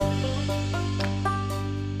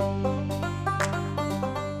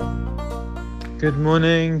Good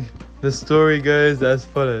morning. The story goes as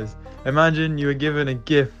follows. Imagine you were given a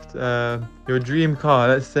gift, your dream car.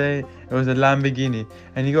 Let's say it was a Lamborghini,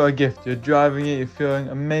 and you got a gift. You're driving it, you're feeling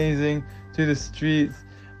amazing through the streets,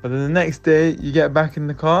 but then the next day you get back in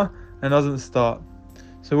the car and it doesn't start.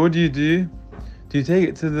 So what do? Do you take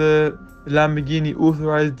it to the Lamborghini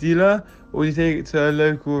authorized dealer, or do you take it to a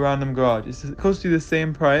local random garage? It costs you the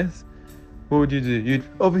same price. What would you do? You'd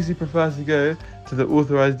obviously prefer to go to the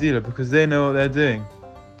authorized dealer because they know what they're doing.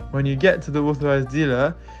 When you get to the authorized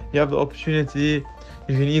dealer, you have the opportunity.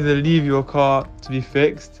 You can either leave your car to be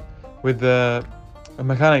fixed with a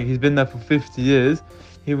mechanic. He's been there for 50 years.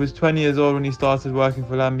 He was 20 years old when he started working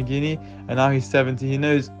for Lamborghini, and now he's 70. He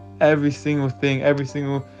knows every single thing, every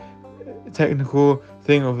single technical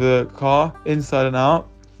thing of the car inside and out.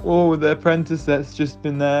 Or with the apprentice that's just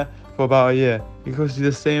been there for about a year. It costs you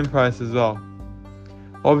the same price as well.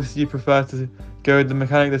 Obviously you prefer to go with the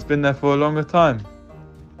mechanic that's been there for a longer time.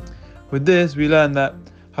 With this we learn that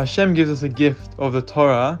Hashem gives us a gift of the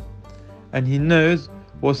Torah, and He knows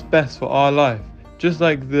what's best for our life. Just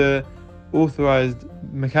like the authorized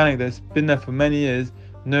mechanic that's been there for many years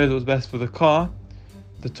knows what's best for the car,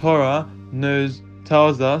 the Torah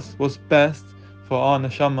tells us what's best for our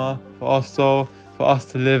neshama, for our soul, for us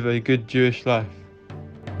to live a good Jewish life.